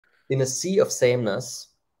in a sea of sameness,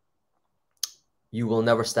 you will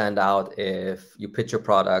never stand out if you pitch your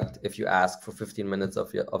product, if you ask for 15 minutes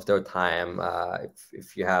of their time,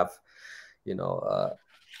 if you have,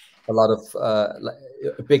 a lot of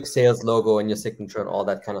a big sales logo in your signature and all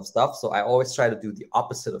that kind of stuff. So I always try to do the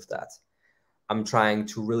opposite of that. I'm trying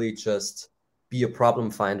to really just be a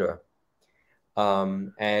problem finder.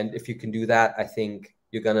 And if you can do that, I think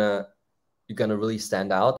you're gonna really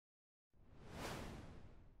stand out.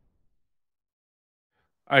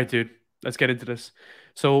 All right, dude, let's get into this.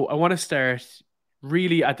 So I want to start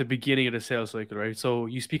really at the beginning of the sales cycle, right? So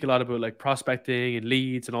you speak a lot about like prospecting and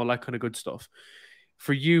leads and all that kind of good stuff.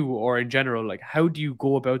 For you or in general, like how do you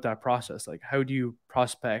go about that process? Like how do you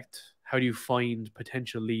prospect? How do you find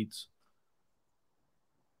potential leads?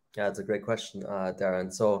 Yeah, it's a great question,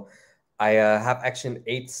 Darren. So I have actually an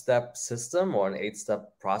 8-step system or an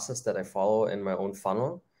 8-step process that I follow in my own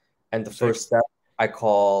funnel. And the Sick. first step I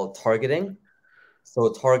call targeting.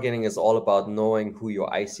 So targeting is all about knowing who your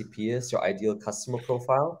ICP is, your ideal customer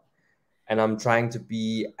profile. And I'm trying to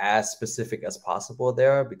be as specific as possible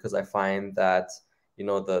there, because I find that,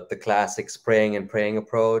 the classic spraying and praying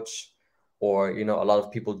approach, or, a lot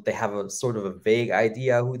of people, they have a sort of a vague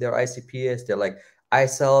idea who their ICP is. They're like, I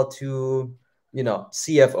sell to,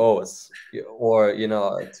 CFOs, or,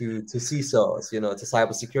 to CISOs, to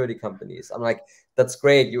cybersecurity companies. I'm like, that's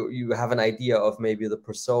great. You have an idea of maybe the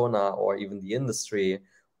persona or even the industry,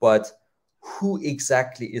 but who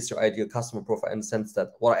exactly is your ideal customer profile, in the sense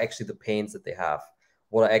that what are actually the pains that they have?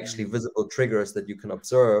 What are actually visible triggers that you can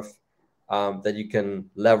observe, that you can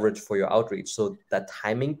leverage for your outreach? So that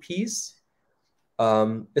timing piece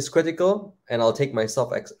is critical. And I'll take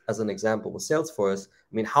myself as an example with Salesforce.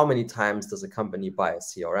 I mean, how many times does a company buy a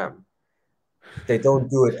CRM? They don't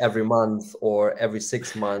do it every month or every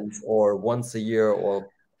 6 months or once a year or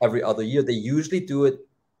every other year. They usually do it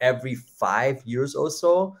every 5 years or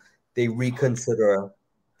so. They reconsider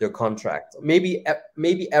their contract. Maybe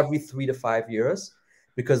every 3 to 5 years,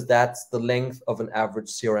 because that's the length of an average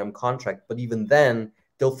CRM contract. But even then,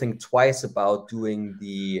 they'll think twice about doing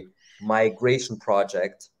the migration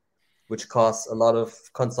project, which costs a lot of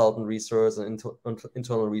consultant resource and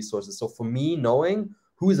internal resources. So for me, knowing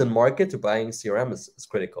who is in market to buying CRM is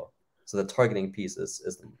critical. So the targeting piece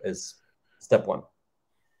is step one.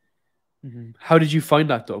 How did you find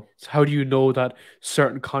that though? How do you know that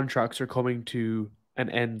certain contracts are coming to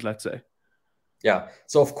an end, let's say? Yeah.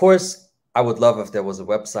 So of course, I would love if there was a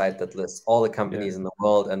website that lists all the Yeah. companies in the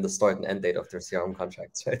world and the start and end date of their CRM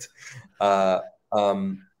contracts, right? Uh,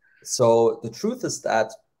 so the truth is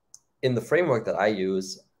that in the framework that I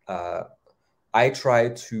use, I try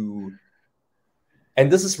to, and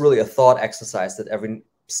this is really a thought exercise that every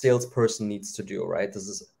salesperson needs to do, right? This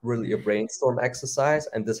is really a brainstorm exercise,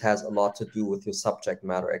 and this has a lot to do with your subject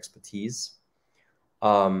matter expertise.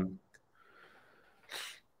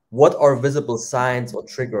 What are visible signs or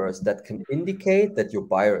triggers that can indicate that your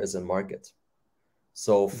buyer is in market?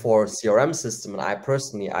 So for CRM system, and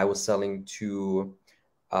I was selling to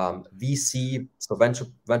VC, so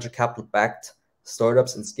venture capital backed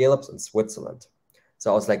startups and scale ups in Switzerland. So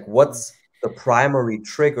I was like, what's the primary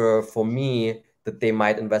trigger for me that they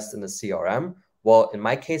might invest in a CRM? Well, in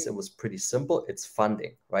my case, it was pretty simple. It's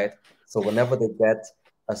funding, right? So whenever they get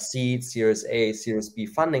a seed, Series A, Series B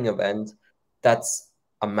funding event, that's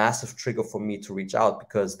a massive trigger for me to reach out,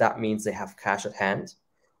 because that means they have cash at hand.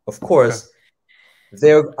 Of Okay. course,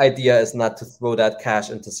 their idea is not to throw that cash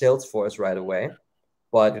into Salesforce right away,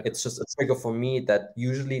 but Yeah. it's just a trigger for me that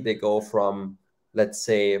usually they go from, let's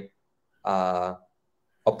say, a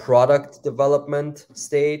product development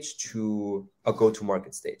stage to a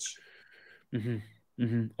go-to-market stage.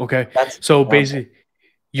 Okay. That's an So example. basically, Yeah.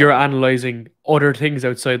 you're analyzing other things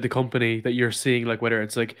outside the company that you're seeing, like whether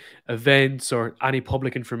it's like events or any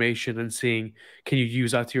public information, and seeing can you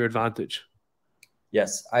use that to your advantage?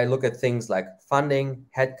 Yes, I look at things like funding,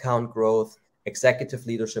 headcount growth, executive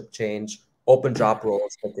leadership change, open job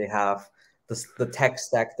roles that they have, the tech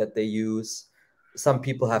stack that they use. Some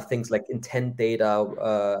people have things like intent data,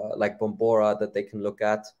 like Bombora, that they can look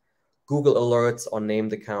at, Google alerts on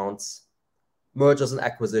named accounts, mergers and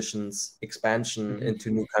acquisitions, expansion into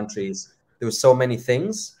new countries. There's so many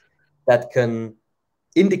things that can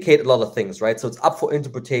indicate a lot of things, right? So it's up for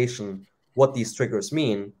interpretation what these triggers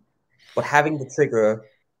mean, but having the trigger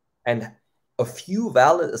and a few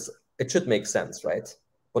valid, it should make sense, right?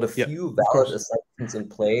 But a Yeah, few of valid course. assumptions in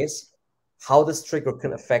place, how this trigger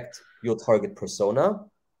can affect your target persona,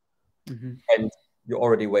 and you're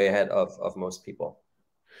already way ahead of most people.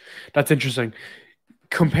 That's interesting.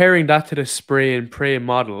 Comparing that to the spray and pray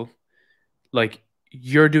model, like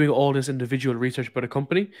you're doing all this individual research about a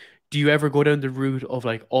company. Do you ever go down the route of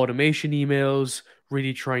like automation emails,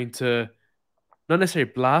 really trying to not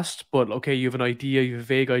necessarily blast, but okay, you have an idea, you have a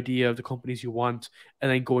vague idea of the companies you want, and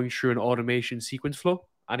then going through an automation sequence flow?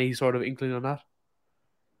 Any sort of inkling on that?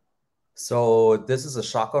 So this is a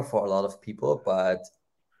shocker for a lot of people, but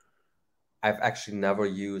I've actually never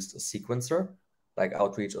used a sequencer like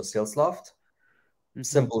Outreach or SalesLoft. Hmm.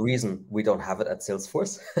 Simple reason, we don't have it at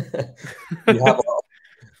Salesforce. we have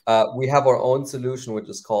we have our own solution, which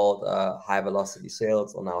is called high velocity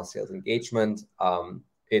sales or now sales engagement.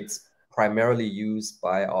 It's primarily used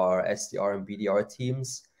by our SDR and BDR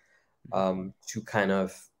teams to kind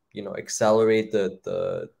of accelerate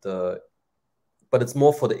the but it's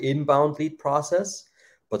more for the inbound lead process.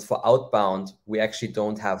 But for outbound, we actually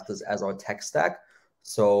don't have this as our tech stack.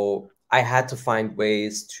 So I had to find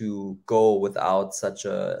ways to go without such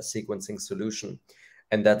a sequencing solution.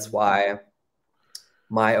 And that's why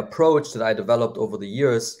my approach that I developed over the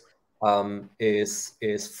years is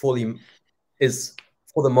for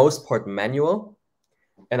the most part manual.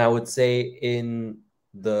 And I would say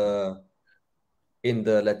the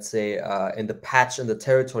let's say in the patch and the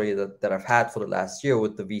territory that I've had for the last year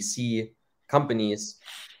with the VC companies,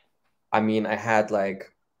 I mean, I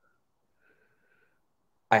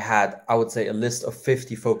would say a list of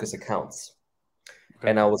 50 focus accounts. Okay.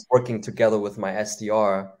 And I was working together with my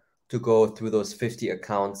SDR to go through those 50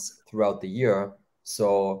 accounts throughout the year.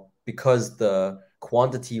 So because the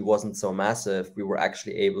quantity wasn't so massive, we were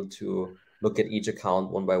actually able to look at each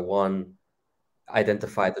account one by one,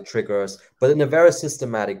 identify the triggers, but in a very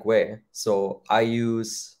systematic way. So I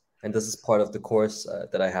use, and this is part of the course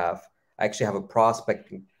that I actually have a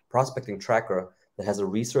prospecting tracker that has a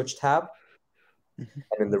research tab. Mhm.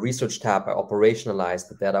 And in the research tab, I operationalize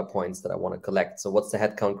the data points that I want to collect. So what's the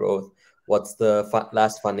headcount growth? What's the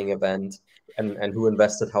last funding event? And who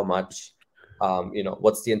invested how much?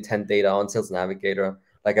 What's the intent data on Sales Navigator?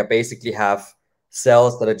 Like I basically have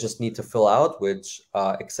cells that I just need to fill out, which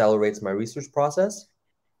accelerates my research process.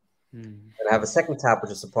 Mm. And I have a second tab,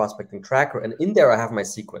 which is the prospecting tracker. And in there, I have my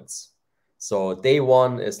sequence. So day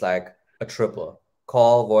one is like a triple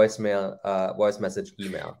call, voicemail, voice message,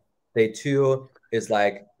 email. Day two is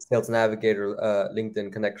like Sales Navigator,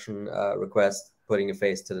 LinkedIn connection request, putting a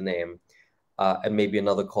face to the name, and maybe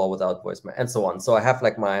another call without voicemail, and so on. So I have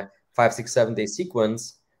like my 5, 6, 7 day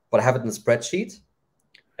sequence, but I have it in a spreadsheet,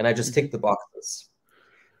 and I just Mhm. tick the boxes.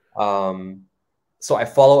 So I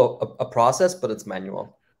follow a process, but it's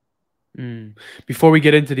manual. Mm. Before we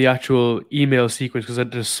get into the actual email sequence, because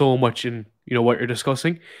there's so much in what you're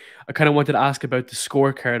discussing, I kind of wanted to ask about the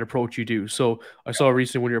scorecard approach you do. So I saw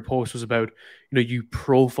recently one of your posts was about you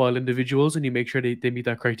profile individuals and you make sure they meet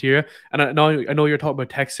that criteria. And I know you're talking about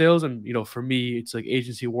tech sales, and for me it's like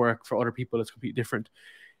agency work. For other people it's completely different.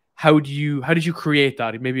 How did you create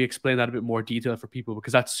that? Maybe explain that a bit more detail for people,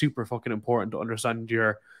 because that's super fucking important to understand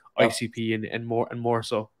your Yep. ICP and more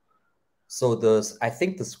so. So I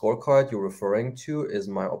think the scorecard you're referring to is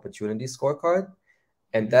my opportunity scorecard.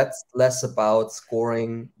 And Mhm. that's less about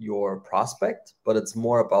scoring your prospect, but it's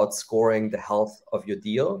more about scoring the health of your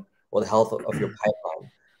deal or the health of your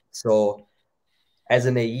pipeline. So as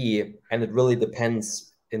an AE, and it really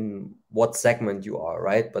depends in what segment you are,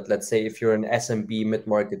 right? But let's say if you're an SMB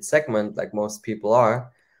mid-market segment, like most people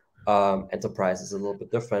are, enterprise is a little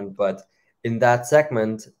bit different, but in that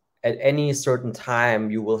segment, at any certain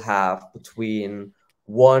time, you will have between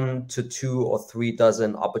 1 to 2 or 3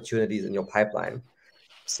 dozen opportunities in your pipeline. Mhm.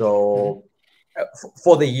 So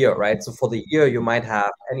for the year, right? So for the year, you might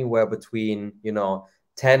have anywhere between,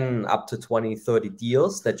 10 up to 20, 30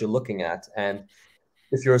 deals that you're looking at. And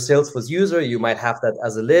if you're a Salesforce user, you might have that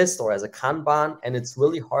as a list or as a Kanban, and it's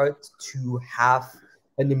really hard to have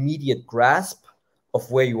an immediate grasp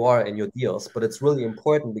of where you are in your deals. But it's really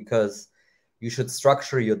important because you should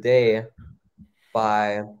structure your day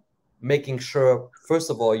by making sure,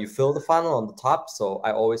 first of all, you fill the funnel on the top. So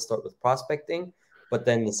I always start with prospecting. But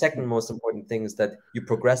then the second most important thing is that you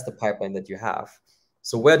progress the pipeline that you have.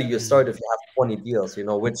 So where do you start Mm. if you have 20 deals?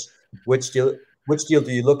 Which deal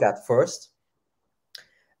do you look at first?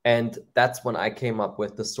 And that's when I came up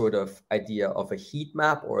with the sort of idea of a heat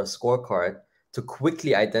map or a scorecard to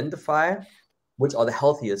quickly identify which are the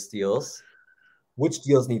healthiest deals, which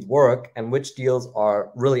deals need work, and which deals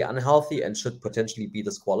are really unhealthy and should potentially be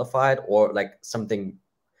disqualified, or like something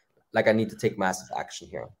like I need to take massive action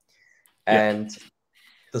here. Yeah. And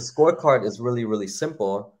the scorecard is really, really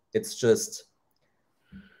simple. It's just,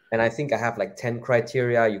 and I think I have like 10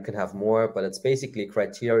 criteria. You can have more, but it's basically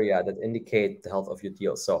criteria that indicate the health of your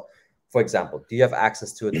deal. So, for example, do you have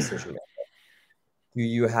access to a decision maker? Do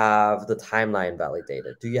you have the timeline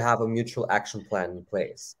validated? Do you have a mutual action plan in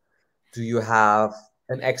place? Do you have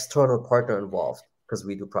an external partner involved? Because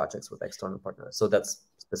we do projects with external partners. So that's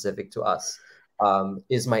specific to us.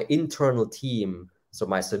 Is my internal team, so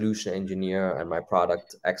my solution engineer and my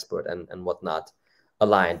product expert and whatnot,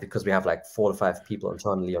 aligned? Because we have like 4 to 5 people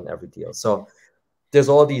internally on every deal. So there's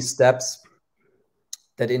all these steps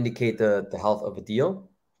that indicate the health of a deal.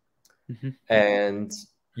 Hmm. And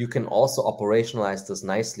you can also operationalize this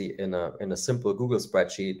nicely in a simple Google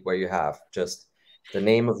spreadsheet where you have just the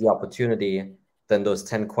name of the opportunity, then those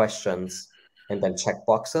 10 questions, and then check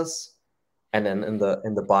boxes. And then in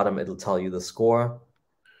the bottom, it'll tell you the score.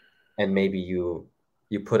 And maybe you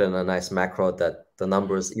put in a nice macro that the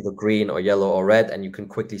number is either green or yellow or red, and you can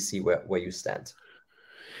quickly see where you stand.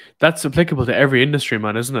 That's applicable to every industry,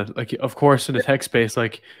 man, isn't it? Like, of course, in the tech space,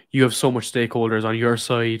 like you have so much stakeholders on your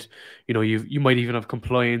side. You know, you might even have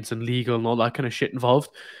compliance and legal and all that kind of shit involved.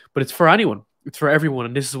 But it's for anyone. It's for everyone,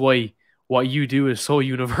 and this is why what you do is so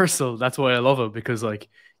universal. That's why I love it because like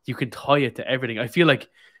you can tie it to everything. I feel like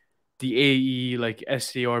the AE, like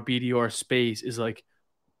SDR, BDR space is like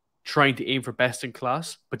trying to aim for best in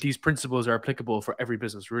class, but these principles are applicable for every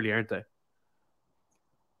business, really, aren't they?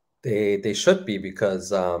 They should be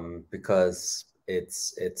because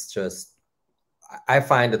it's just I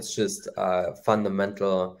find it's just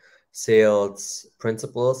fundamental sales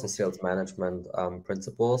principles and sales management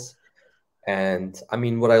principles. And I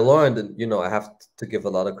mean, what I learned, and I have to give a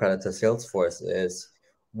lot of credit to Salesforce, is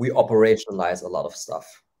we operationalize a lot of stuff.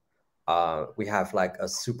 We have like a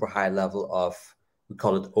super high level of, we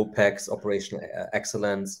call it OPEX, operational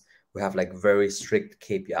excellence. We have like very strict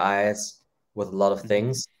KPIs with a lot of Mm-hmm.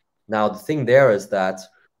 things. Now, the thing there is that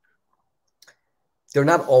they're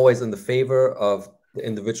not always in the favor of the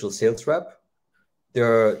individual sales rep.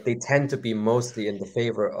 They tend to be mostly in the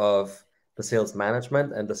favor of the sales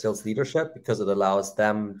management and the sales leadership because it allows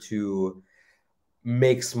them to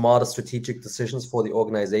make smarter strategic decisions for the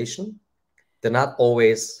organization. They're not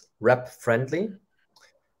always rep friendly,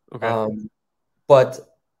 Okay. but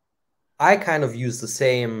I kind of use the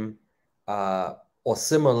same uh, or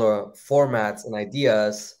similar formats and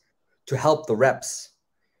ideas to help the reps.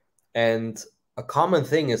 And a common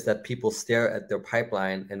thing is that people stare at their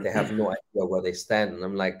pipeline and they have no idea where they stand. And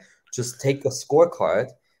I'm like, just take a scorecard.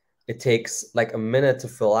 It takes like a minute to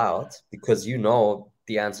fill out because you know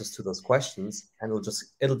the answers to those questions, and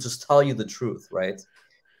it'll just tell you the truth, right?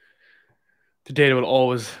 The data will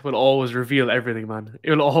always reveal everything, man.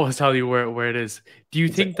 It will always tell you where it is. Do you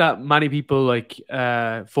think Exactly. that many people like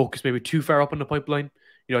focus maybe too far up in the pipeline,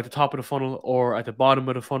 at the top of the funnel or at the bottom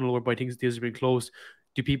of the funnel whereby things deals are being closed?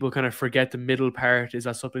 Do people kind of forget the middle part? Is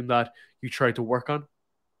that something that you try to work on?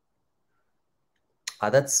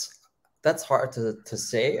 That's hard to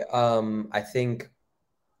say. I think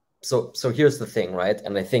so. So here's the thing, right?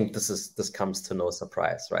 And I think this comes to no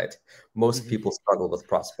surprise, right? Most Mm-hmm. people struggle with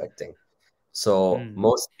prospecting. So Mm.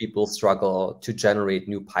 most people struggle to generate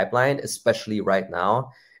new pipeline, especially right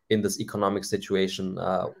now in this economic situation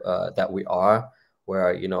that we are,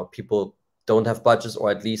 where people don't have budgets,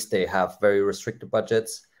 or at least they have very restricted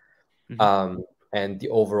budgets, Mm-hmm. um, and the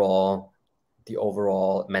overall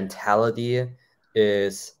mentality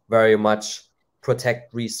is very much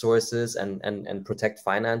protect resources and protect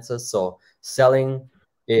finances. So selling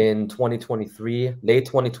in 2023, late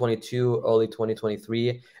 2022, early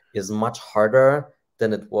 2023 is much harder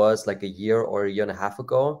than it was like a year or a year and a half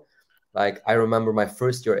ago. Like I remember my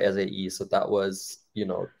first year as AE, so that was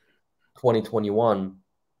 2021.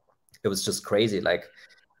 It was just crazy. Like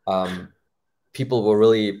um, people were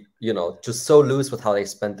really, just so loose with how they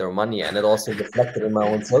spent their money. And it also reflected in my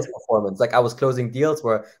own sales performance. Like I was closing deals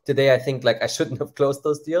where today I think like I shouldn't have closed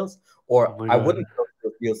those deals, Oh or my I god. wouldn't close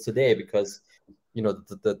those deals today because,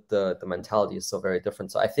 the mentality is so very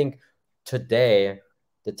different. So I think today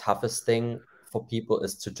the toughest thing for people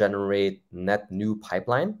is to generate net new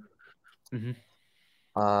pipeline. Mm-hmm.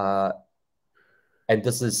 Uh, and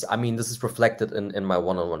this is reflected in my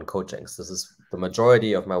one-on-one coachings. This is the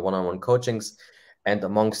majority of my one-on-one coachings, and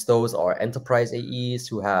amongst those are enterprise AEs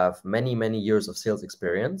who have many many years of sales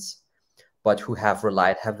experience but who have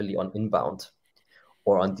relied heavily on inbound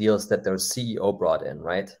or on deals that their CEO brought in,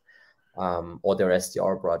 right? Or their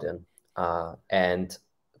SDR brought in. And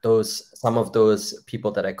some of those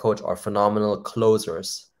people that I coach are phenomenal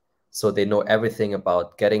closers, so they know everything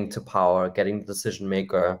about getting to power, getting the decision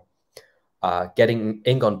maker, getting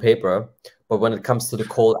ink on paper. But when it comes to the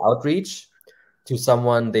cold outreach to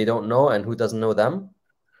someone they don't know and who doesn't know them,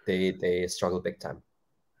 they struggle big time.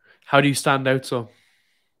 How do you stand out so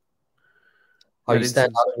How in you that stand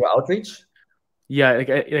instance? out in your outreach? Yeah,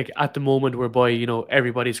 like at the moment whereby, you know,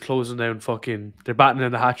 everybody's closing down, fucking, they're battening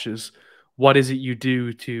down the hatches. What is it you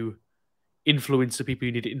do to influence the people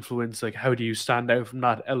you need to influence? Like, how do you stand out from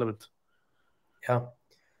that element? Yeah.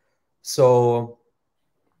 So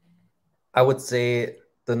I would say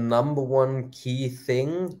the number one key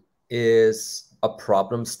thing is a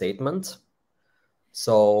problem statement.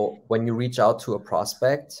 So when you reach out to a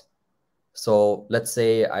prospect, so let's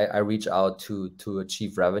say I reach out to a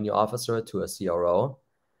chief revenue officer, to a CRO.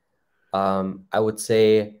 I would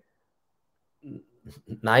say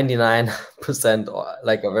 99%, or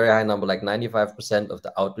like a very high number, like 95% of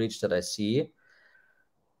the outreach that I see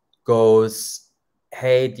goes,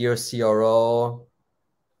 hey, dear CRO,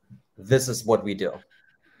 this is what we do,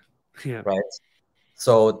 Yeah. right?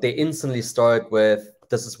 So they instantly start with,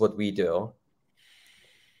 this is what we do.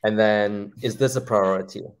 And then, is this a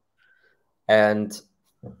priority? And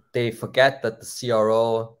they forget that the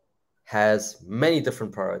CRO has many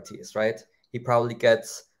different priorities, right? He probably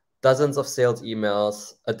gets dozens of sales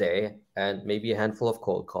emails a day and maybe a handful of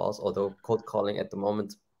cold calls, although cold calling at the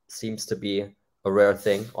moment seems to be a rare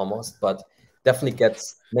thing almost, but definitely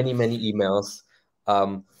gets many, many emails.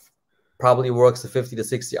 Probably works a 50 to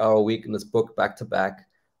 60-hour week in this book back to back.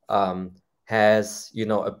 Has, you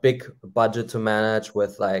know, a big budget to manage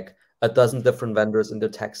with like a dozen different vendors in their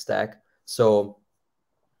tech stack. So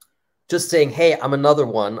just saying, hey, I'm another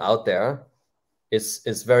one out there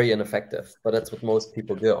is very ineffective, but that's what most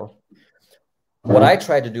people do. What I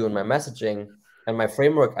try to do in my messaging and my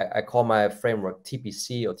framework, I call my framework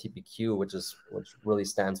TPC or TPQ, which really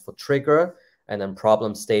stands for trigger and then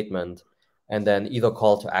problem statement, and then either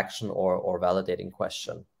call to action or validating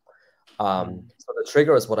question. So the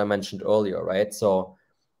trigger is what I mentioned earlier, right? So,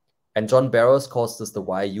 and John Barrows calls this the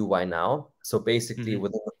why you, why now. So basically, Mm-hmm.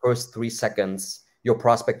 within the first 3 seconds, your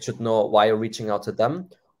prospect should know why you're reaching out to them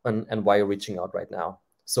and why you're reaching out right now.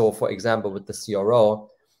 So, for example, with the CRO,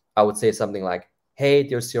 I would say something like, hey,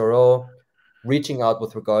 dear CRO, reaching out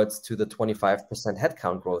with regards to the 25%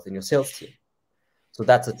 headcount growth in your sales team. So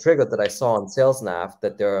that's a trigger that I saw on SalesNav,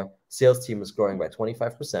 that their sales team is growing by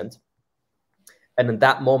 25%. And in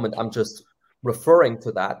that moment, I'm just referring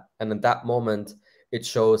to that. And in that moment, it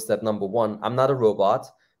shows that number one, I'm not a robot.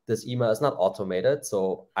 This email is not automated.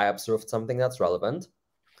 So I observed something that's relevant.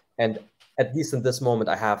 And at least in this moment,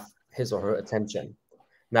 I have his or her attention.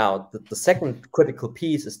 Now, the second critical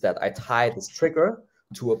piece is that I tie this trigger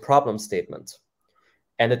to a problem statement.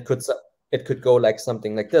 And it could go like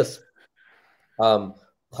something like this.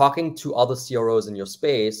 Talking to other CROs in your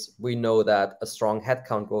space, we know that a strong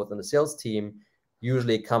headcount growth in the sales team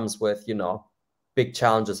usually comes with, you know, big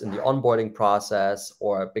challenges in the onboarding process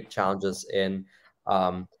or big challenges in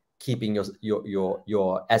keeping your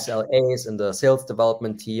SLAs in the sales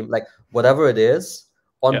development team, like whatever it is,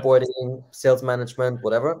 Yeah. onboarding, sales management,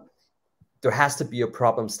 whatever. There has to be a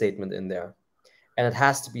problem statement in there, and it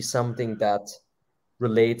has to be something that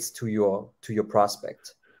relates to your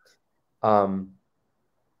prospect.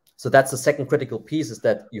 So that's the second critical piece, is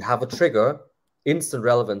that you have a trigger, instant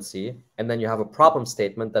relevancy, and then you have a problem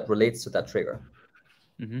statement that relates to that trigger.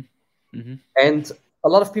 Mm-hmm. Mm-hmm. And a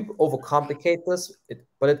lot of people overcomplicate this,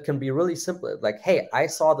 but it can be really simple. Like, hey, I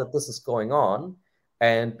saw that this is going on.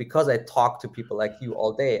 And because I talk to people like you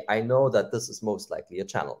all day, I know that this is most likely a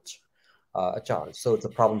challenge. So it's a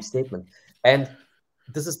problem statement. And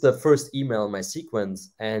this is the first email in my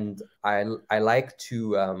sequence. And I like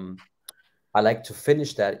to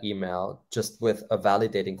finish that email just with a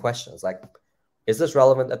validating question. It's like, is this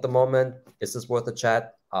relevant at the moment? Is this worth a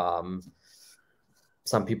chat?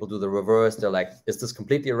 Some people do the reverse. They're like, is this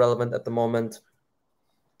completely irrelevant at the moment?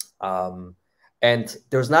 And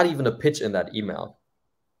there's not even a pitch in that email.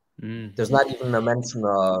 There's not even a mention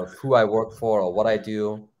of who I work for or what I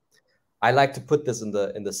do. I like to put this in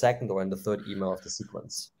the second or in the third email of the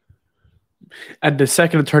sequence. And the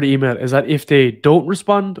second and third email, is that if they don't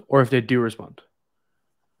respond or if they do respond?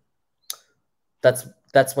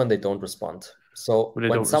 That's when they don't respond. So When they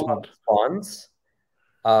when don't someone respond. responds,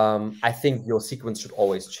 I think your sequence should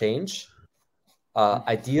always change.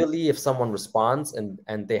 Ideally, if someone responds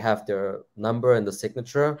and they have their number and the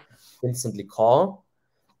signature, instantly call.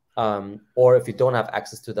 Or if you don't have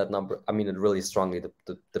access to that number, I mean, it really strongly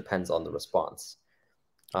depends on the response.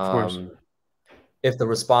 Of course. If the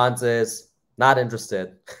response is not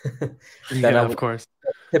interested, then I Yeah, of would course.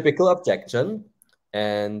 typical objection,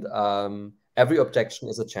 and every objection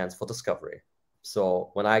is a chance for discovery.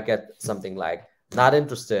 So when I get something like not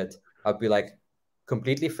interested, I'd be like,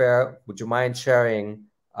 completely fair. Would you mind sharing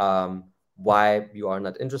why you are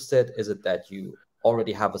not interested? Is it that you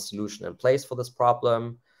already have a solution in place for this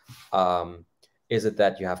problem? Um, Is it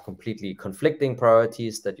that you have completely conflicting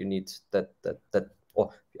priorities that you need or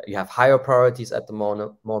you have higher priorities at the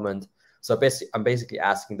moment? So basically, I'm basically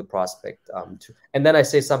asking the prospect and then I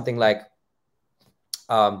say something like,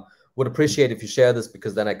 would appreciate if you share this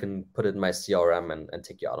because then I can put it in my CRM and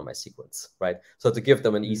take you out of my sequence, right? So to give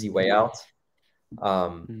them an easy way out.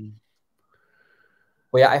 But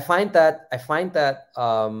yeah, I find that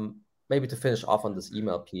maybe to finish off on this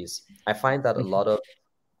email piece, I find that a lot of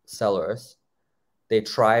sellers, they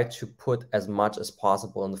try to put as much as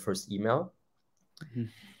possible in the first email.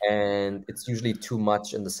 And it's usually too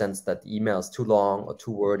much in the sense that the email is too long or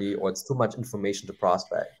too wordy, or it's too much information to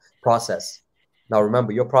process. Now,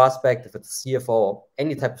 remember, your prospect, if it's CFO,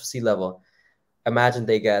 any type of C-level, imagine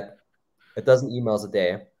they get a dozen emails a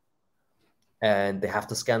day and they have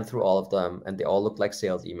to scan through all of them and they all look like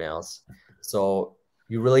sales emails. So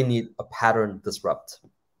you really need a pattern disrupt.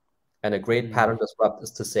 And a great pattern disrupt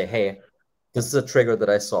is to say, hey, this is a trigger that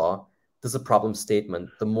I saw. This is a problem statement.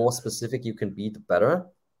 The more specific you can be, the better,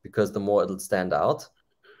 because the more it'll stand out.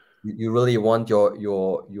 You really want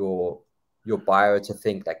your buyer to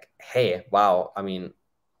think like, hey, wow, I mean,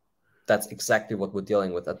 that's exactly what we're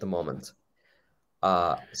dealing with at the moment.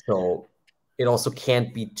 So it also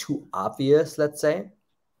can't be too obvious, let's say.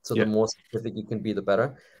 So the more specific you can be, the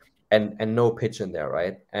better. And no pitch in there,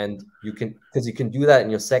 right? And you can, because you can do that in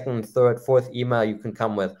your second, third, fourth email. You can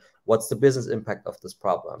come with, what's the business impact of this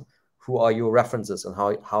problem? Who are your references, and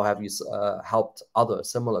how have you helped other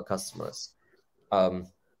similar customers?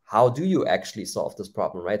 How do you actually solve this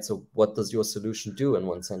problem, right? So what does your solution do in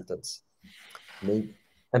one sentence? Maybe,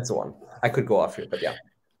 and so on. I could go off here, but yeah.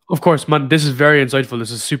 Of course, man, this is very insightful.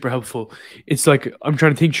 This is super helpful. It's like I'm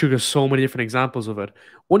trying to think through, there's so many different examples of it.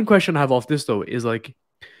 One question I have off this though is like,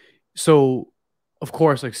 so of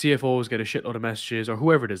course, like CFOs get a shitload of messages, or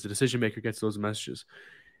whoever it is, the decision maker gets those messages.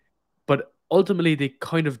 But ultimately, they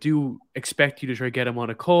kind of do expect you to try to get them on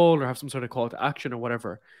a call or have some sort of call to action or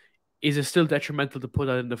whatever. Is it still detrimental to put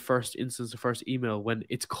that in the first instance, the first email, when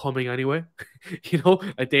it's coming anyway?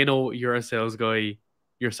 Like they know you're a sales guy,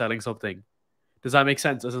 you're selling something. Does that make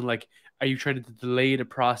sense? As in, like, are you trying to delay the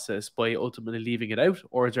process by ultimately leaving it out,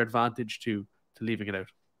 or is there advantage to leaving it out?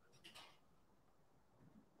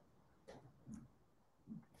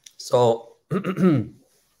 So the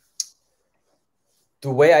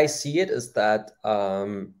way I see it is that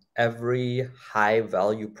every high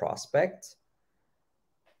value prospect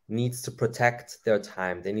needs to protect their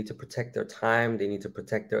time. They need to protect their time. They need to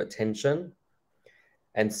protect their attention.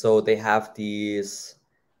 And so they have these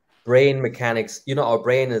brain mechanics. Our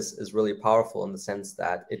brain is really powerful in the sense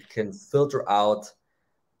that it can filter out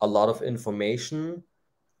a lot of information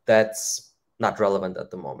that's not relevant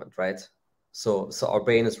at the moment, right? So our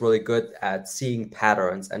brain is really good at seeing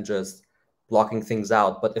patterns and just blocking things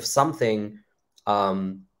out. But if something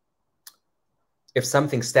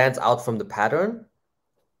stands out from the pattern,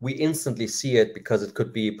 we instantly see it because it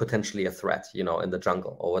could be potentially a threat, in the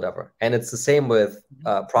jungle or whatever. And it's the same with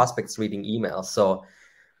prospects reading emails. So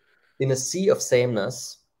in a sea of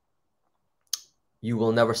sameness, you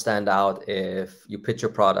will never stand out if you pitch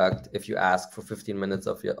your product, if you ask for 15 minutes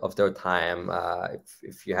of their time,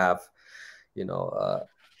 if you have,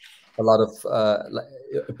 a lot of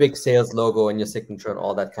a big sales logo in your signature and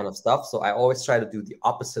all that kind of stuff. So I always try to do the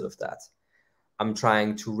opposite of that. I'm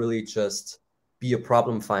trying to really just be a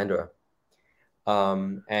problem finder.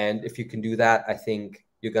 And if you can do that, I think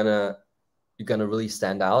you're gonna really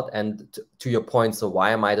stand out. And to your point, so why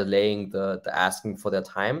am I delaying the asking for their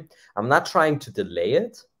time? I'm not trying to delay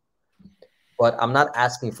it, but I'm not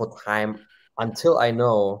asking for time until I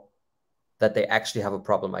know that they actually have a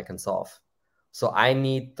problem I can solve. So I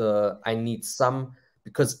need some,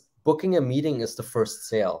 because booking a meeting is the first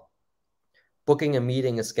sale. Booking a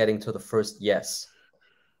meeting is getting to the first yes.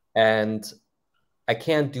 And I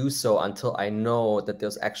can't do so until I know that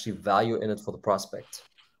there's actually value in it for the prospect.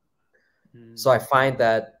 So I find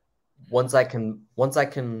that once I can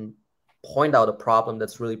point out a problem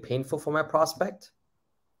that's really painful for my prospect,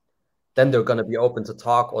 then they're going to be open to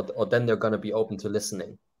talk, or then they're going to be open to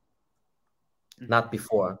listening. Not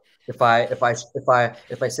before. If I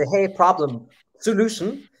say, hey, problem,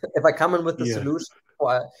 solution, if I come in with the solution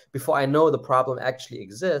before I know the problem actually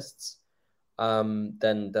exists, then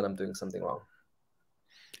I'm doing something wrong.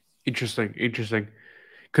 Interesting.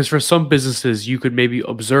 Because for some businesses, you could maybe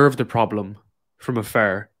observe the problem from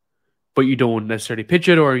afar, but you don't necessarily pitch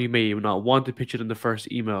it, or you may not want to pitch it in the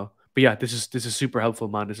first email. But yeah, this is super helpful,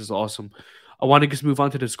 man. This is awesome. I want to just move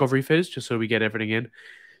on to the discovery phase, just so we get everything in.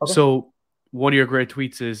 Okay. So one of your great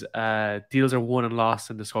tweets is deals are won and lost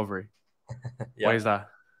in discovery. Yeah. Why is that?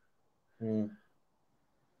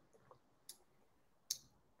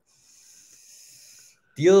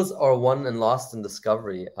 Deals are won and lost in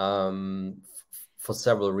discovery for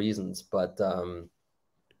several reasons, but some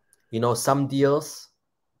deals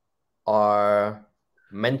are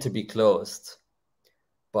meant to be closed,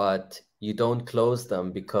 but you don't close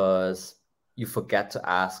them because you forget to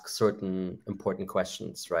ask certain important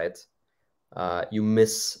questions, right? You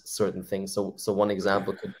miss certain things. So one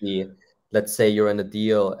example could be, let's say you're in a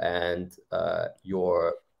deal and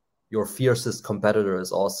your fiercest competitor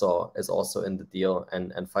is also in the deal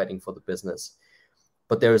and fighting for the business.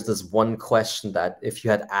 But there's this one question that if you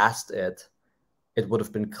had asked it, it would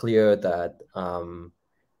have been clear that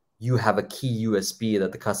you have a key USB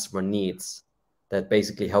that the customer needs that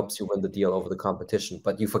basically helps you win the deal over the competition.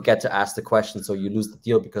 But you forget to ask the question, so you lose the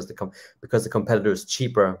deal because the competitor is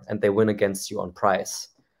cheaper and they win against you on price.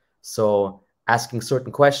 So asking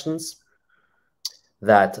certain questions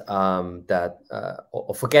or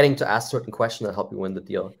forgetting to ask certain questions that help you win the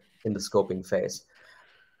deal in the scoping phase.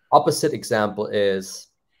 Opposite example is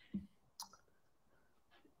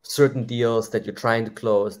certain deals that you're trying to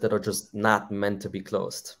close that are just not meant to be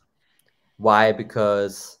closed. Why?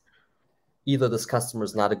 Because either this customer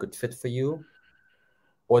is not a good fit for you,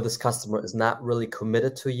 or this customer is not really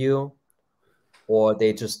committed to you, or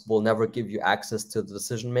they just will never give you access to the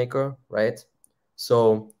decision maker, right?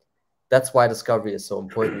 So that's why discovery is so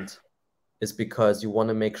important, is because you want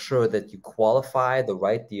to make sure that you qualify the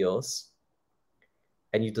right deals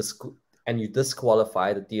and you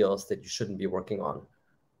disqualify the deals that you shouldn't be working on.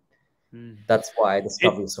 That's why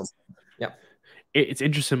discovery is so important. Yeah. It's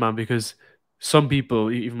interesting, man, because some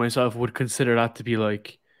people, even myself, would consider that to be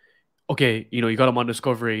like, okay, you got them on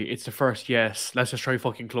discovery. It's the first yes. Let's just try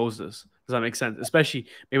fucking close this. Does that make sense? Especially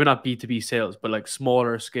maybe not B2B sales, but like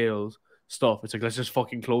smaller scales stuff. It's like, let's just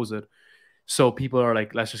fucking close it. So people are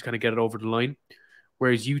like, let's just kind of get it over the line.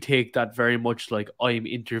 Whereas you take that very much like I'm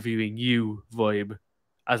interviewing you vibe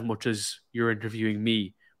as much as you're interviewing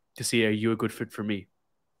me to see, are you a good fit for me?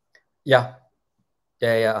 Yeah.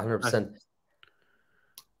 100%.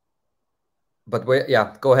 But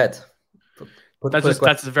go ahead. Put a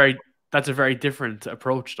question. That's a very different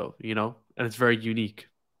approach though, and it's very unique.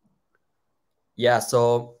 Yeah,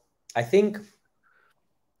 so I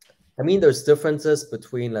mean, there's differences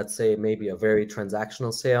between, let's say, maybe a very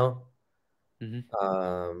transactional sale.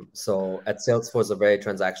 So at Salesforce, a very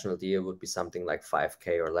transactional deal would be something like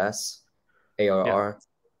 5K or less ARR.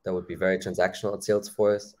 That would be very transactional at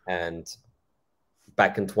Salesforce. And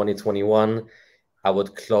back in 2021, I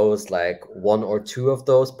would close like one or two of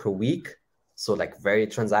those per week. So like very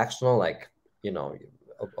transactional, like,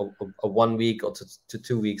 a 1 week or to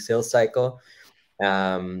 2 week sales cycle.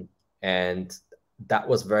 And that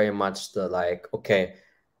was very much the like, okay,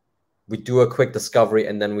 we do a quick discovery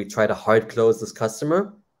and then we try to hard close this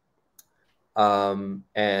customer. And,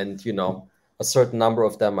 a certain number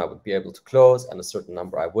of them I would be able to close and a certain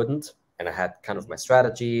number I wouldn't. And I had kind of my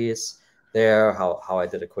strategies there, how I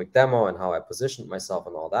did a quick demo and how I positioned myself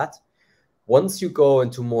and all that. Once you go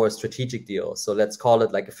into more strategic deals, so let's call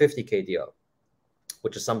it like a 50K deal,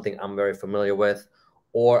 which is something I'm very familiar with,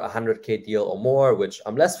 or a 100K deal or more, which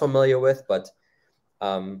I'm less familiar with, but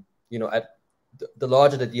at the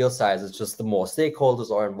larger the deal size, it's just the more stakeholders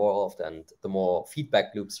are involved and the more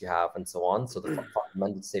feedback loops you have and so on. So the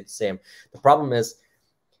fundamentals stay the same. The problem is,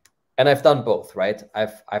 and I've done both, right?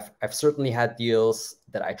 I've certainly had deals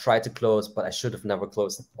that I tried to close, but I should have never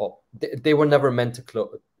closed. Or they were never meant to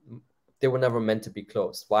close. They were never meant to be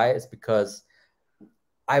closed. Why? It's because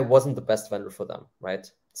I wasn't the best vendor for them, right?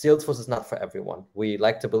 Salesforce is not for everyone. We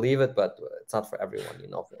like to believe it, but it's not for everyone.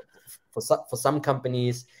 For some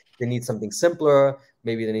companies, they need something simpler.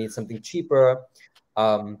 Maybe they need something cheaper.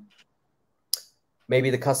 Maybe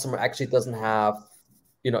the customer actually doesn't have,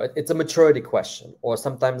 it's a maturity question, or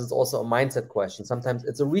sometimes it's also a mindset question. Sometimes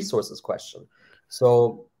it's a resources question.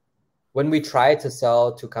 So when we try to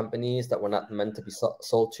sell to companies that we're not meant to be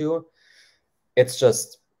sold to, it's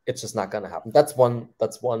just not going to happen. That's one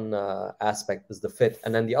aspect, is the fit.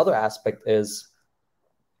 And then the other aspect is,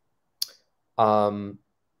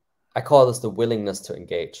 I call this the willingness to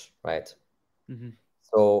engage, right?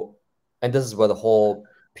 So, and this is where the whole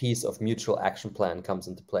piece of mutual action plan comes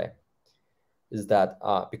into play, is that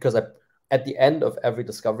because at the end of every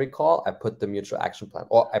discovery call, I put the mutual action plan,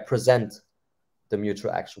 or I present the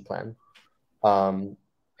mutual action plan. And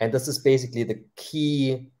this is basically the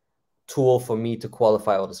key tool for me to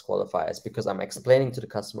qualify or disqualify, is because I'm explaining to the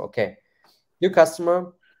customer, okay, your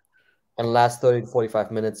customer, in the last 30 to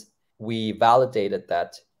 45 minutes, we validated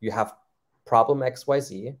that you have problem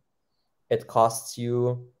XYZ. It costs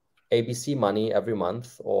you ABC money every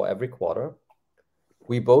month or every quarter.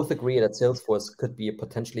 we both agree that Salesforce could be a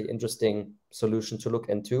potentially interesting solution to look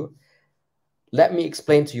into. Let me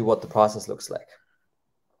explain to you what the process looks like.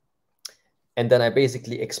 And then I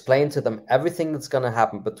basically explain to them everything that's going to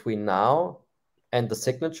happen between now and the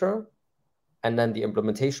signature, and then the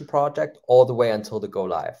implementation project, all the way until the go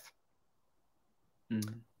live.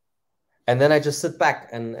 Mm-hmm. And then I just sit back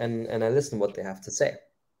and I listen what they have to say.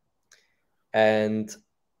 And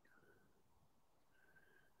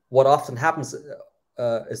what often happens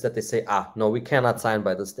is that they say, no, we cannot sign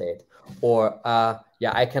by this date. Or,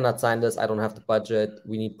 yeah, I cannot sign this. I don't have the budget.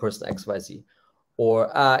 We need person XYZ. Or,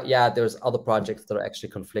 yeah, there's other projects that are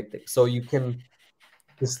actually conflicting. So you can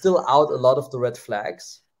distill out a lot of the red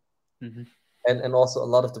flags, Mm-hmm. and also a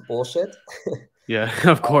lot of the bullshit. Yeah,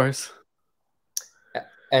 of course.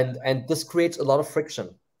 And this creates a lot of friction.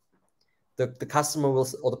 The customer will,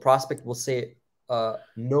 or the prospect will say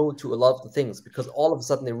no to a lot of the things, because all of a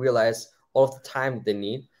sudden they realize all of the time that they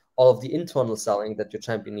need, all of the internal selling that your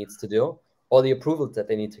champion needs to do, all the approvals that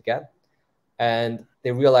they need to get. And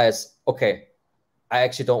they realize, okay, I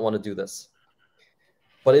actually don't want to do this.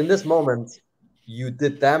 But in this moment, you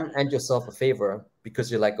did them and yourself a favor, because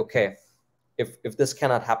you're like, okay, if this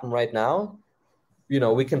cannot happen right now,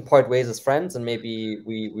 we can part ways as friends and maybe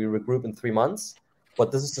we regroup in 3 months,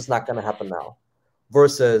 but this is just not going to happen now.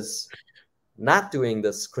 Versus not doing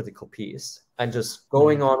this critical piece and just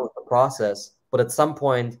going on with the process, but at some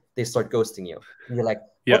point they start ghosting you. And you're like,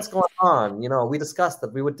 what's going on? We discussed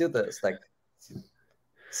that we would do this.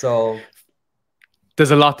 So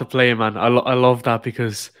there's a lot to play, man. I love that,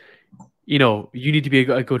 because you need to be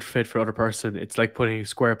a good fit for other person. It's like putting a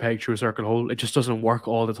square peg through a circle hole. It just doesn't work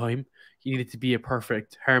all the time. You need it to be a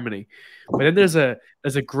perfect harmony. But then there's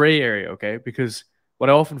a gray area, okay? Because what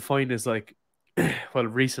I often find is like, well,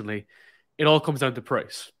 recently, it all comes down to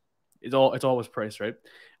price. It's always price, right?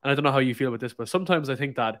 And I don't know how you feel about this, but sometimes I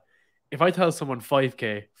think that if I tell someone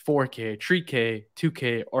 5K, 4K, 3K,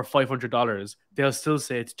 2K, or $500, they'll still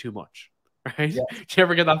say it's too much. Right? yeah. Do you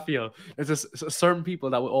ever get that feel? There's just certain people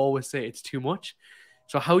that will always say it's too much.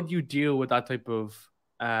 So how do you deal with that type of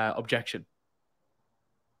objection?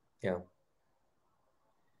 Yeah.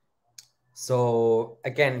 So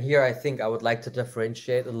again, here I think I would like to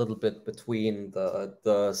differentiate a little bit between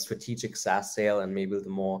the strategic SaaS sale and maybe the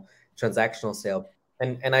more transactional sale.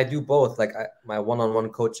 And I do both. Like my one-on-one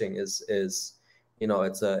coaching is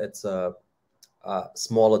it's a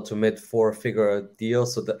smaller to mid 4-figure deal.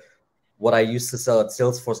 So what I used to sell at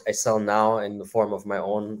Salesforce, I sell now in the form of my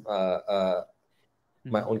own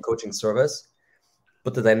coaching service.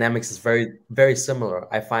 But the dynamics is very, very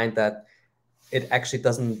similar. I find that it actually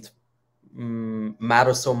doesn't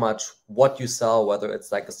matter so much what you sell, whether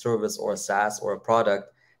it's like a service or a SaaS or a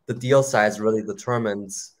product. The deal size really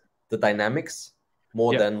determines the dynamics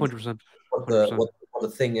more than 100%. what 100%. the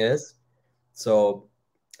thing is. So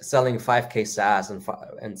selling 5K SaaS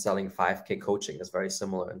and selling 5K coaching is very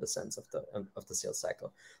similar in the sense of the sales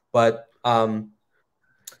cycle. But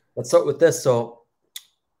let's start with this. So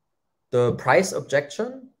the price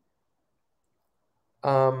objection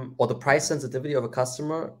or the price sensitivity of a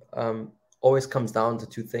customer always comes down to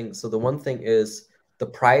two things. So the one thing is the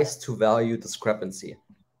price to value discrepancy.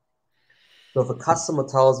 So if a customer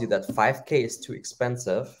tells you that 5K is too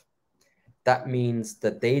expensive, that means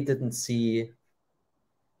that they didn't see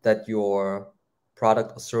that your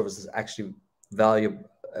product or service is actually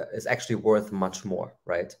worth much more,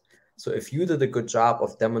 right? So if you did a good job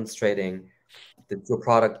of demonstrating that your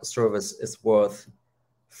product or service is worth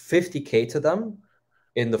 50K to them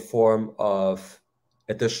in the form of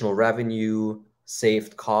additional revenue,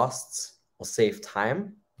 saved costs, or saved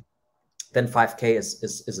time, then 5K is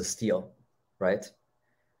a steal, right?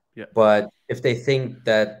 Yeah. But if they think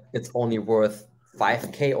that it's only worth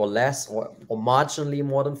 5K or less, or marginally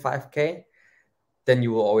more than 5K, then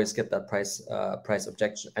you will always get that price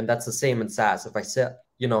objection. And that's the same in SaaS. If I said,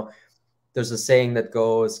 there's a saying that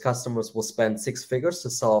goes, customers will spend 6 figures to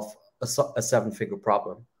solve a 7-figure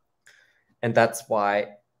problem. And that's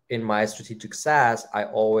why in my strategic SaaS, I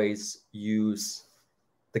always use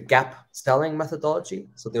the gap selling methodology.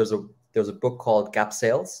 So there's a book called Gap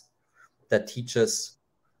Sales that teaches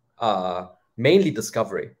mainly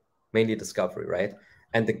discovery, right?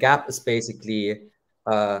 And the gap is basically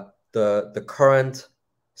the current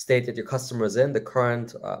state that your customer is in, the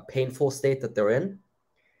current painful state that they're in,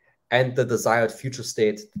 and the desired future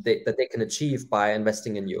state that they can achieve by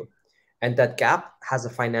investing in you. And that gap has a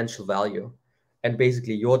financial value. And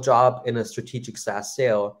basically, your job in a strategic SaaS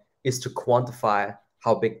sale is to quantify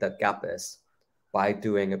how big that gap is by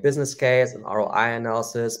doing a business case, an ROI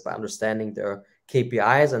analysis, by understanding their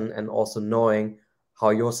KPIs, and also knowing how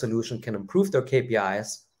your solution can improve their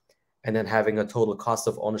KPIs, and then having a total cost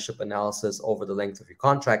of ownership analysis over the length of your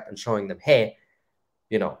contract and showing them, hey,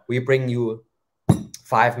 we bring you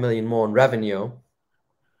 5 million more in revenue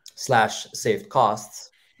 / saved costs,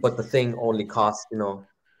 but the thing only costs,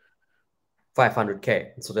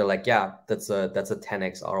 500K. And so they're like, yeah, that's a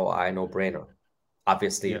 10x ROI, no brainer.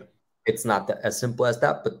 Obviously, Yeah. it's not as simple as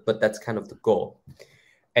that, but that's kind of the goal.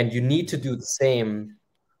 And you need to do the same.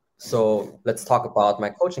 So let's talk about my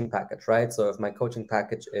coaching package, right? So if my coaching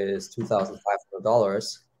package is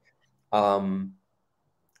 $2,500,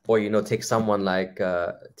 or take someone like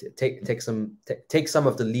take some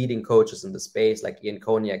of the leading coaches in the space, like Ian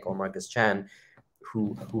Koniak or Marcus Chan,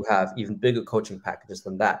 who have even bigger coaching packages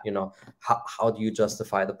than that. How do you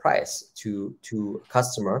justify the price to a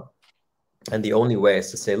customer? And the only way is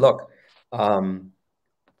to say, look,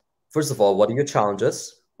 first of all, what are your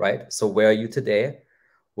challenges, right? So where are you today?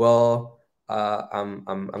 Well,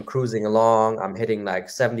 I'm cruising along. I'm hitting like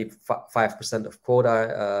 75% of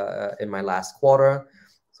quota in my last quarter.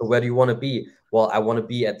 So where do you want to be? Well, I want to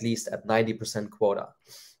be at least at 90% quota.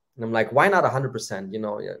 And I'm like, why not 100%?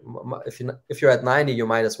 If you're at 90, you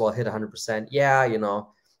might as well hit 100%. Yeah,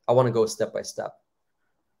 I want to go step by step.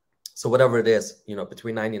 So whatever it is,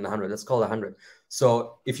 between 90 and 100, let's call it 100.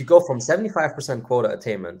 So if you go from 75% quota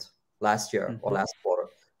attainment last year or last quarter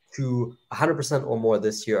to 100% or more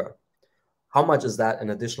this year, how much is that in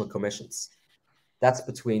additional commissions? That's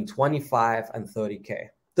between 25 and 30K.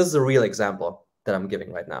 This is a real example that I'm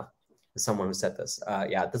giving right now. Someone who said this.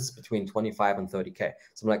 This is between 25 and 30K.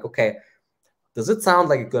 So I'm like, okay, does it sound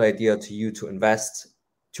like a good idea to you to invest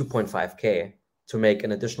 2.5K to make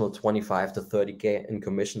an additional 25 to 30K in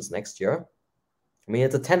commissions next year? I mean,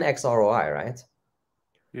 it's a 10x ROI, right?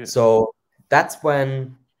 Yeah. So that's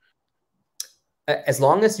when, as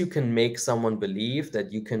long as you can make someone believe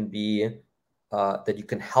that you can that you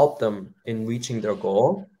can help them in reaching their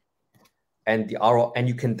goal, and the ROI, and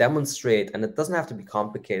you can demonstrate, and it doesn't have to be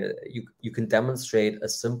complicated. You can demonstrate a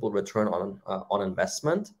simple return on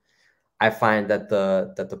investment. I find that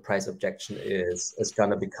the price objection is going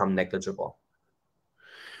to become negligible.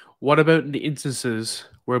 What about in the instances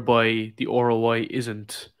whereby the ROI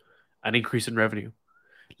isn't an increase in revenue?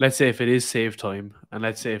 Let's say if it is save time, and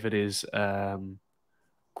let's say if it is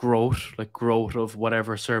growth, like growth of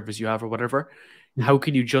whatever service you have or whatever, how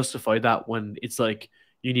can you justify that when it's like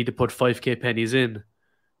you need to put 5K pennies in,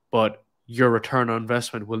 but your return on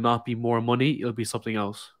investment will not be more money, it'll be something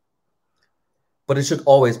else? But it should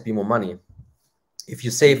always be more money. If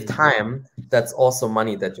you save time, that's also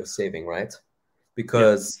money that you're saving, right?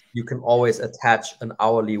 Because you can always attach an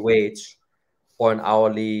hourly wage or an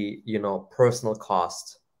hourly, personal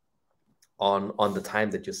cost on the time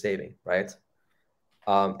that you're saving, right?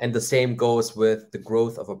 And the same goes with the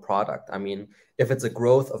growth of a product. I mean, if it's a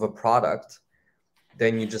growth of a product,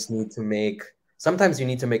 then you just need to sometimes you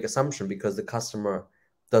need to make assumption because the customer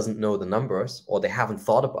doesn't know the numbers or they haven't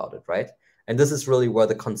thought about it, right? And this is really where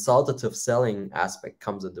the consultative selling aspect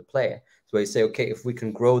comes into play. So you say, okay, if we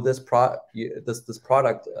can grow this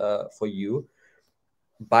product for you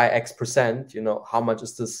by X%, how much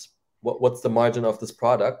is this? What's the margin of this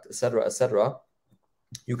product, et cetera, et cetera.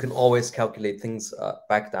 You can always calculate things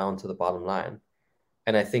back down to the bottom line.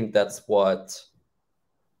 And I think that's what,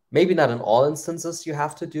 maybe not in all instances you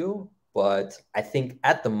have to do, but I think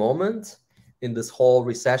at the moment in this whole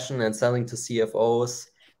recession and selling to CFOs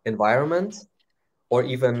environment, or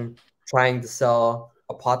even trying to sell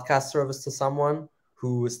a podcast service to someone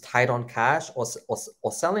who is tight on cash, or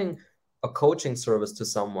selling a coaching service to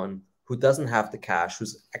someone who doesn't have the cash,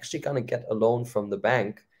 who's actually going to get a loan from the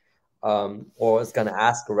bank, or is going to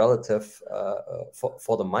ask a relative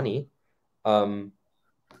for the money.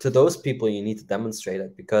 To those people, you need to demonstrate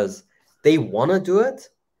it because they want to do it.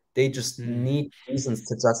 They just need reasons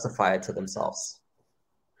to justify it to themselves.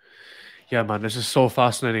 Yeah, man, this is so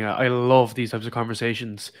fascinating. I love these types of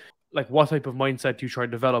conversations. Like, what type of mindset do you try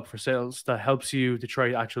to develop for sales that helps you to try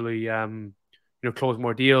to actually, close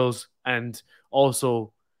more deals and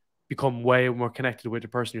also become way more connected with the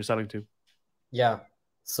person you're selling to? Yeah.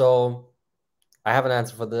 So I have an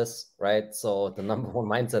answer for this, right? So the number one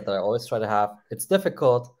mindset that I always try to have, it's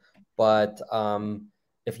difficult, but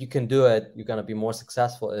if you can do it, you're going to be more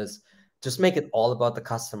successful, is just make it all about the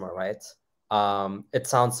customer, right? It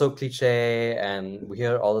sounds so cliche and we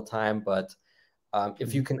hear it all the time, but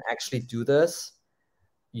if you can actually do this,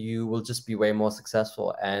 you will just be way more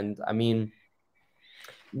successful. And I mean,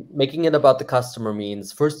 making it about the customer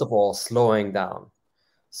means, first of all, slowing down.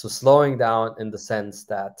 So slowing down in the sense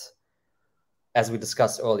that as we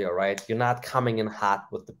discussed earlier, right? You're not coming in hot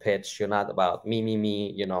with the pitch. You're not about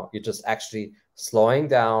me. You're just actually slowing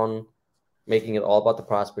down, making it all about the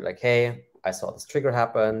prospect. Like, hey, I saw this trigger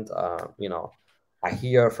happened. I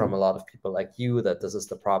hear from a lot of people like you that this is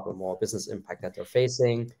the problem or business impact that they're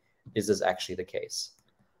facing. Is this actually the case?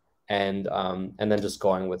 And then just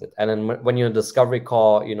going with it. And then when you're in a discovery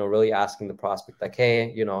call, really asking the prospect like,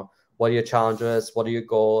 hey, what are your challenges? What are your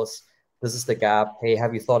goals? This is the gap. Hey,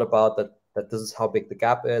 have you thought about that this is how big the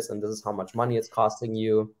gap is and this is how much money it's costing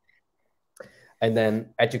you? And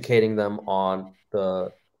then educating them on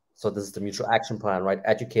so this is the mutual action plan, right?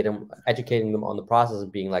 Educating them on the process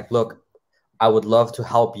and being like, look, I would love to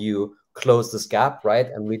help you close this gap, right?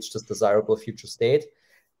 And reach this desirable future state.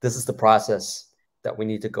 This is the process that we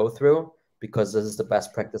need to go through because this is the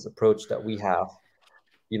best practice approach that we have.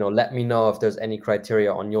 Let me know if there's any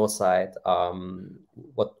criteria on your side,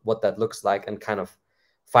 what that looks like, and kind of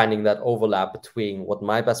finding that overlap between what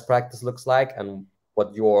my best practice looks like and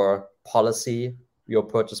what your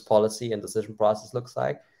purchase policy and decision process looks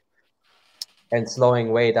like, and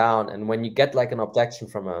slowing way down. And when you get like an objection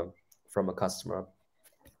from a customer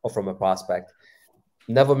or from a prospect,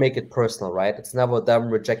 never make it personal, right? It's never them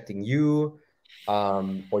rejecting you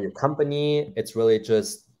or your company. It's really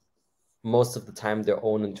just most of the time their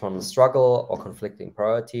own internal struggle or conflicting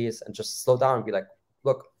priorities, and just slow down and be like,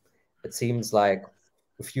 look, it seems like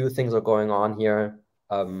a few things are going on here.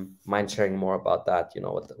 Mind sharing more about that,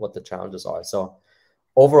 what the challenges are. So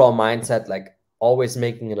overall mindset, like always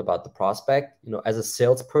making it about the prospect. As a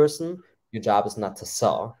salesperson, your job is not to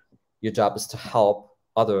sell. Your job is to help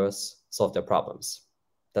others solve their problems.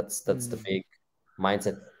 That's the big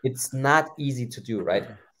mindset. It's not easy to do, right?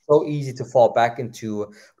 So easy to fall back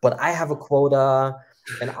into, but I have a quota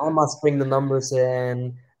and I must bring the numbers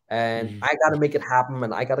in and I got to make it happen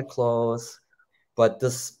and I got to close. But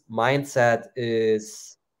this mindset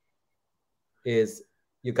is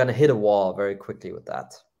you're going to hit a wall very quickly with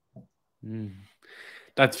that.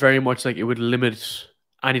 That's very much like it would limit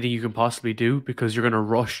anything you can possibly do because you're going to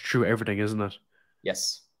rush through everything, isn't it?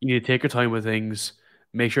 Yes. You need to take your time with things.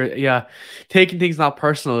 Make sure, yeah, taking things not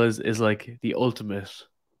personal is like the ultimate.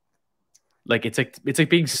 Like it's like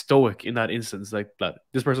being stoic in that instance. Like that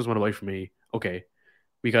this person's one away from me. Okay,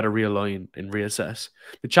 we got to realign and reassess.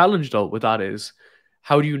 The challenge though with that is,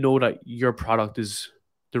 how do you know that your product is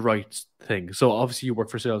the right thing? So obviously you work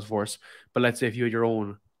for Salesforce, but let's say if you had your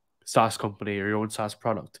own SaaS company or your own SaaS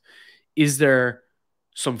product, is there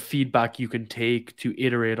some feedback you can take to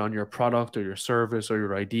iterate on your product or your service or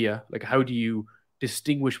your idea? Like, how do you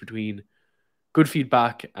distinguish between good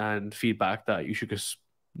feedback and feedback that you should just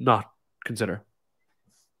not consider?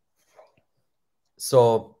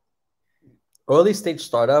 So early stage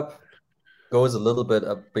startup goes a little bit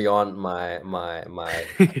beyond my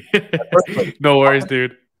No worries,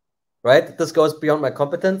 dude. right. This goes beyond my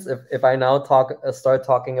competence. If I now start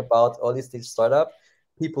talking about early stage startup,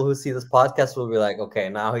 people who see this podcast will be like, okay,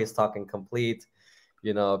 now he's talking complete,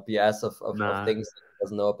 BS of Nah. things he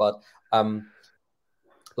doesn't know about.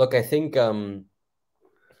 Look, I think in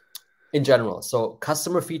general, so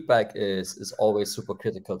customer feedback is always super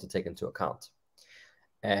critical to take into account.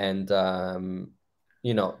 And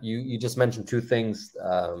you just mentioned two things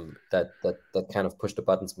that kind of push the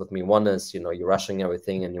buttons with me. One is you're rushing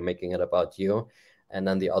everything and you're making it about you, and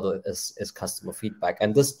then the other is customer feedback.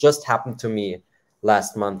 And this just happened to me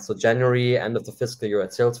last month. So January, end of the fiscal year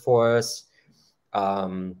at Salesforce,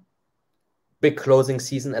 big closing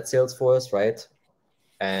season at Salesforce, right?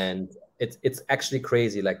 And it's actually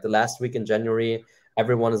crazy. Like the last week in January,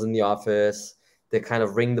 everyone is in the office. They kind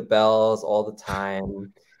of ring the bells all the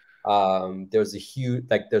time. There's a huge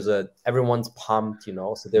everyone's pumped,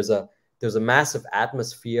 so there's a massive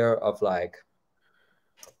atmosphere of like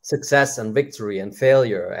success and victory and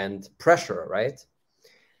failure and pressure, right?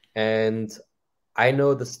 And I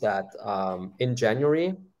noticed that in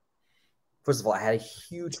January, first of all, I had a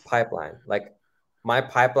huge pipeline. Like my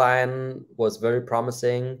pipeline was very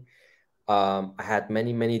promising. I had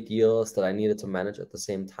many deals that I needed to manage at the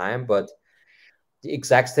same time, but the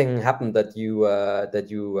exact thing happened that you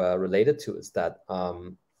related to, is that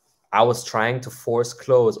I was trying to force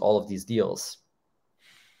close all of these deals,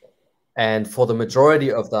 and for the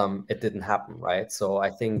majority of them, it didn't happen, right? So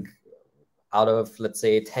I think out of, let's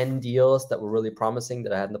say, 10 deals that were really promising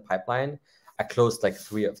that I had in the pipeline, I closed like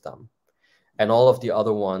 3 of them, and all of the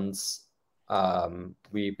other ones,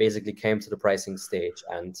 we basically came to the pricing stage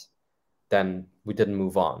and then we didn't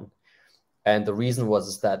move on. And the reason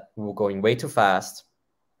was that we were going way too fast.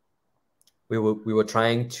 We were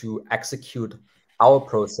trying to execute our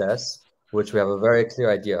process, which we have a very clear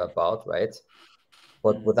idea about, right?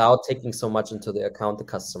 but without taking so much into the account the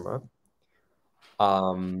customer.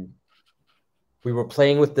 We were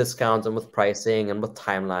playing with discounts and with pricing and with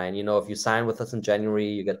timeline. You know, if you sign with us in January,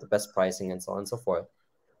 you get the best pricing and so on and so forth.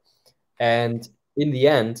 And in the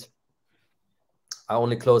end, I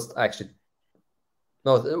only closed actually,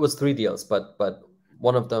 no, it was 3 deals, but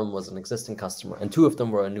one of them was an existing customer and 2 of them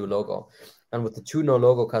were a new logo. And with the 2 no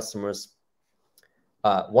logo customers,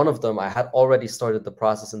 one of them I had already started the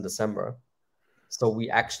process in December. So we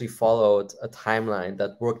actually followed a timeline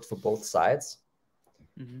that worked for both sides.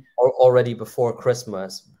 Already before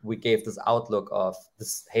Christmas, we gave this outlook of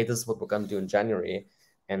this, hey, this is what we're going to do in January.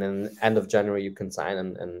 And then end of January, you can sign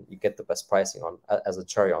and you get the best pricing on as a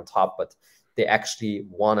cherry on top. But they actually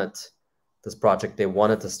wanted this project. They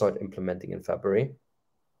wanted to start implementing in February.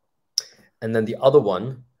 And then the other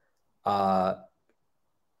one I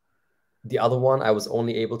was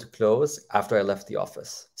only able to close after I left the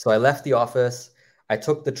office. So I left the office. I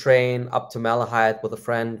took the train up to Malahide with a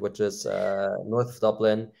friend, which is north of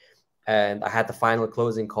Dublin. And I had the final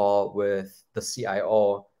closing call with the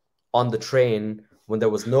CIO on the train when there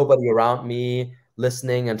was nobody around me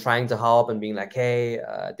listening and trying to help and being like, hey,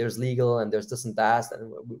 there's legal and there's this and that, and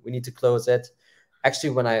we need to close it.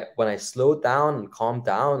 Actually, when I slowed down and calmed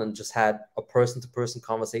down and just had a person-to-person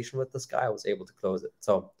conversation with this guy, I was able to close it.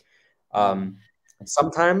 So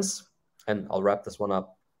sometimes, and I'll wrap this one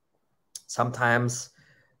up, sometimes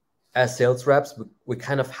as sales reps, we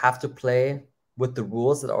kind of have to play with the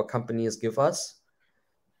rules that our companies give us,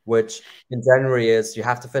 which in January is you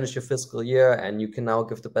have to finish your fiscal year and you can now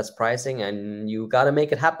give the best pricing and you got to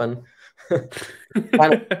make it happen.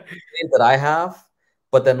 Kind of that I have,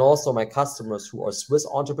 but then also my customers who are Swiss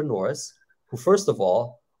entrepreneurs who, first of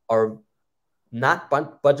all, are not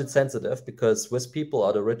budget sensitive because Swiss people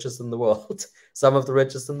are the richest in the world, some of the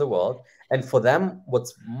richest in the world. And for them,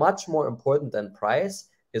 what's much more important than price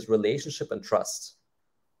is relationship and trust.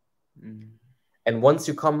 And once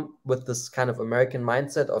you come with this kind of American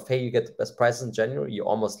mindset of, hey, you get the best prices in January, you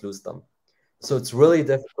almost lose them. So it's really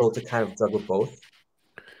difficult to kind of juggle both.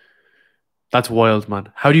 That's wild, man.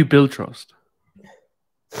 How do you build trust?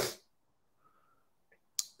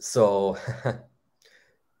 So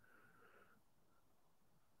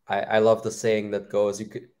I love the saying that goes,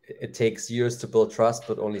 it takes years to build trust,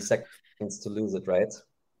 but only seconds to lose it, right?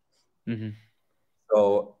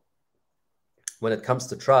 So when it comes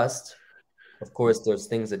to trust, of course, there's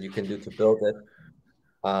things that you can do to build it.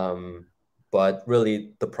 But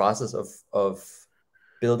really, the process of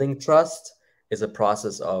building trust is a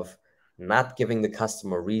process of not giving the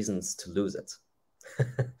customer reasons to lose it,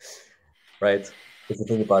 right? If you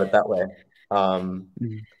think about it that way.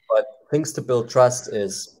 But things to build trust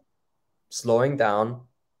is slowing down,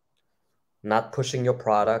 not pushing your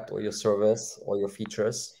product or your service or your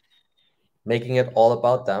features, making it all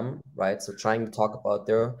about them, right? So trying to talk about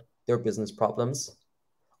their business problems.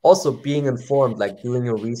 Also being informed, like doing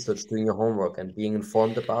your research, doing your homework and being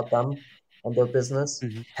informed about them and their business,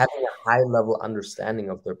 having a high level understanding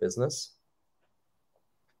of their business.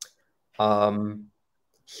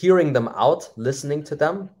 Hearing them out, listening to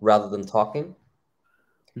them rather than talking.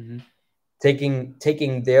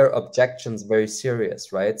 Taking their objections very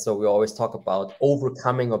serious, right? So we always talk about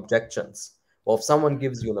overcoming objections. Well, if someone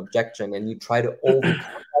gives you an objection and you try to overcome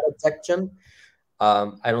that objection,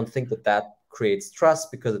 I don't think that creates trust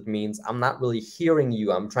because it means I'm not really hearing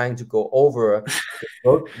you. I'm trying to go over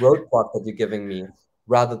the roadblock that you're giving me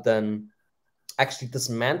rather than actually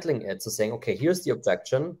dismantling it. So saying, okay, here's the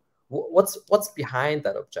objection. What's behind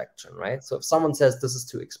that objection, right? So if someone says this is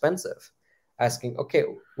too expensive, asking, okay,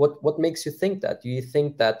 what makes you think that? Do you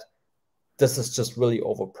think that this is just really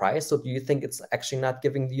overpriced, or do you think it's actually not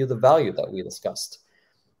giving you the value that we discussed?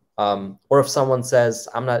 Or if someone says,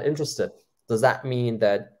 I'm not interested, does that mean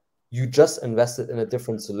that you just invested in a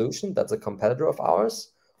different solution that's a competitor of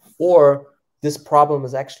ours? Or this problem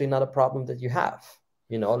is actually not a problem that you have?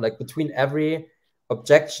 You know, like between every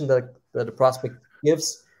objection that a prospect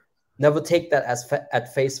gives, never take that as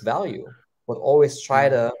at face value, but always try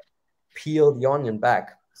to peel the onion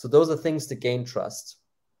back. So those are things to gain trust.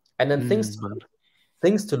 And then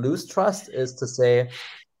things to lose trust is to say,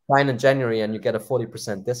 sign in January and you get a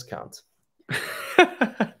 40% discount.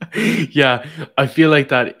 Yeah, I feel like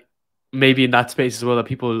that maybe in that space as well, that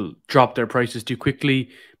people drop their prices too quickly.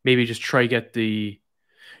 Maybe just try get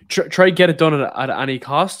it done at any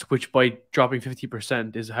cost, which by dropping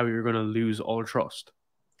 50% is how you're going to lose all trust.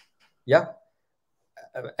 Yeah.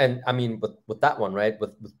 And I mean, with that one, right,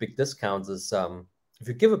 with big discounts is if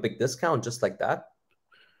you give a big discount just like that,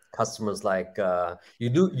 customers like you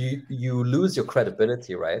lose your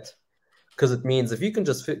credibility, right? because it means if you can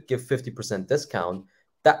just give 50% discount,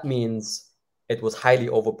 that means it was highly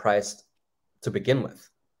overpriced to begin with.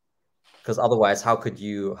 Because otherwise, how could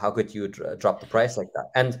you drop the price like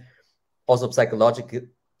that? And also psychologically,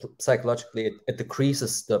 it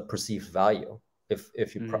decreases the perceived value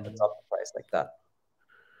if you drop Mm. the price like that.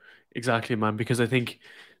 Exactly, man. Because I think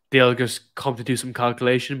they'll just come to do some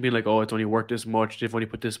calculation, being like, "Oh, it's only worth this much. They've only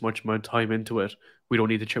put this much amount of time into it. We don't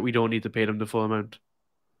need to we don't need to pay them the full amount."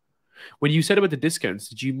 When you said about the discounts,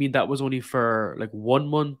 did you mean that was only for like 1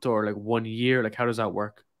 month or like 1 year? Like, how does that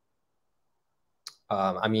work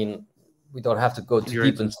I mean, we don't have to go in too your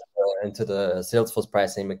deep instance? into the Salesforce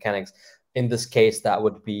pricing mechanics. In this case, that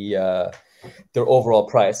would be their overall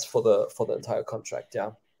price for the entire contract.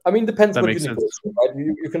 Yeah, I mean, depends That what you makes sense. negotiate,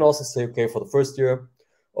 right? You can also say, okay, for the first year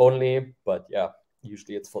only, but yeah,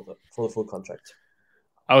 usually it's for the full contract.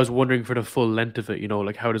 I was wondering for the full length of it,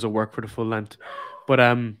 like how does it work for the full length? But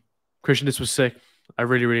Christian, this was sick. I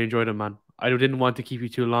really, really enjoyed it, man. I didn't want to keep you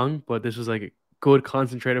too long, but this was like a good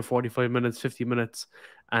concentrated 45 minutes, 50 minutes.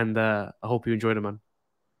 And I hope you enjoyed it, man.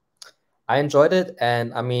 I enjoyed it,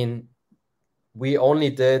 and I mean, we only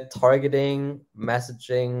did targeting,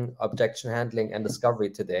 messaging, objection handling, and discovery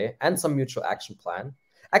today, and some mutual action plan.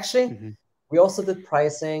 Actually, Hmm. we also did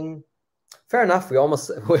pricing. Fair enough. We almost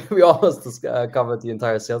we almost covered the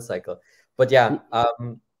entire sales cycle. But yeah,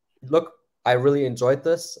 look, I really enjoyed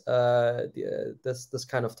this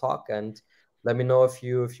kind of talk, and let me know if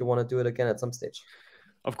you want to do it again at some stage.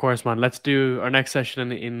 Of course, man. Let's do our next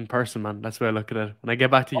session in person, man. That's the way I look at it. When I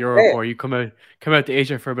get back to Europe Hey, or you come out to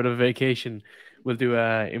Asia for a bit of a vacation, we'll do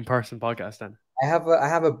a in-person podcast then. I have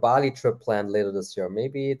a Bali trip planned later this year.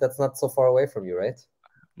 Maybe that's not so far away from you, right?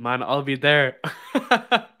 Man, I'll be there.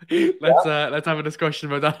 Yeah. Let's have a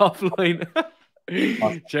discussion about that offline.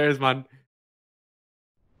 Awesome. Cheers, man.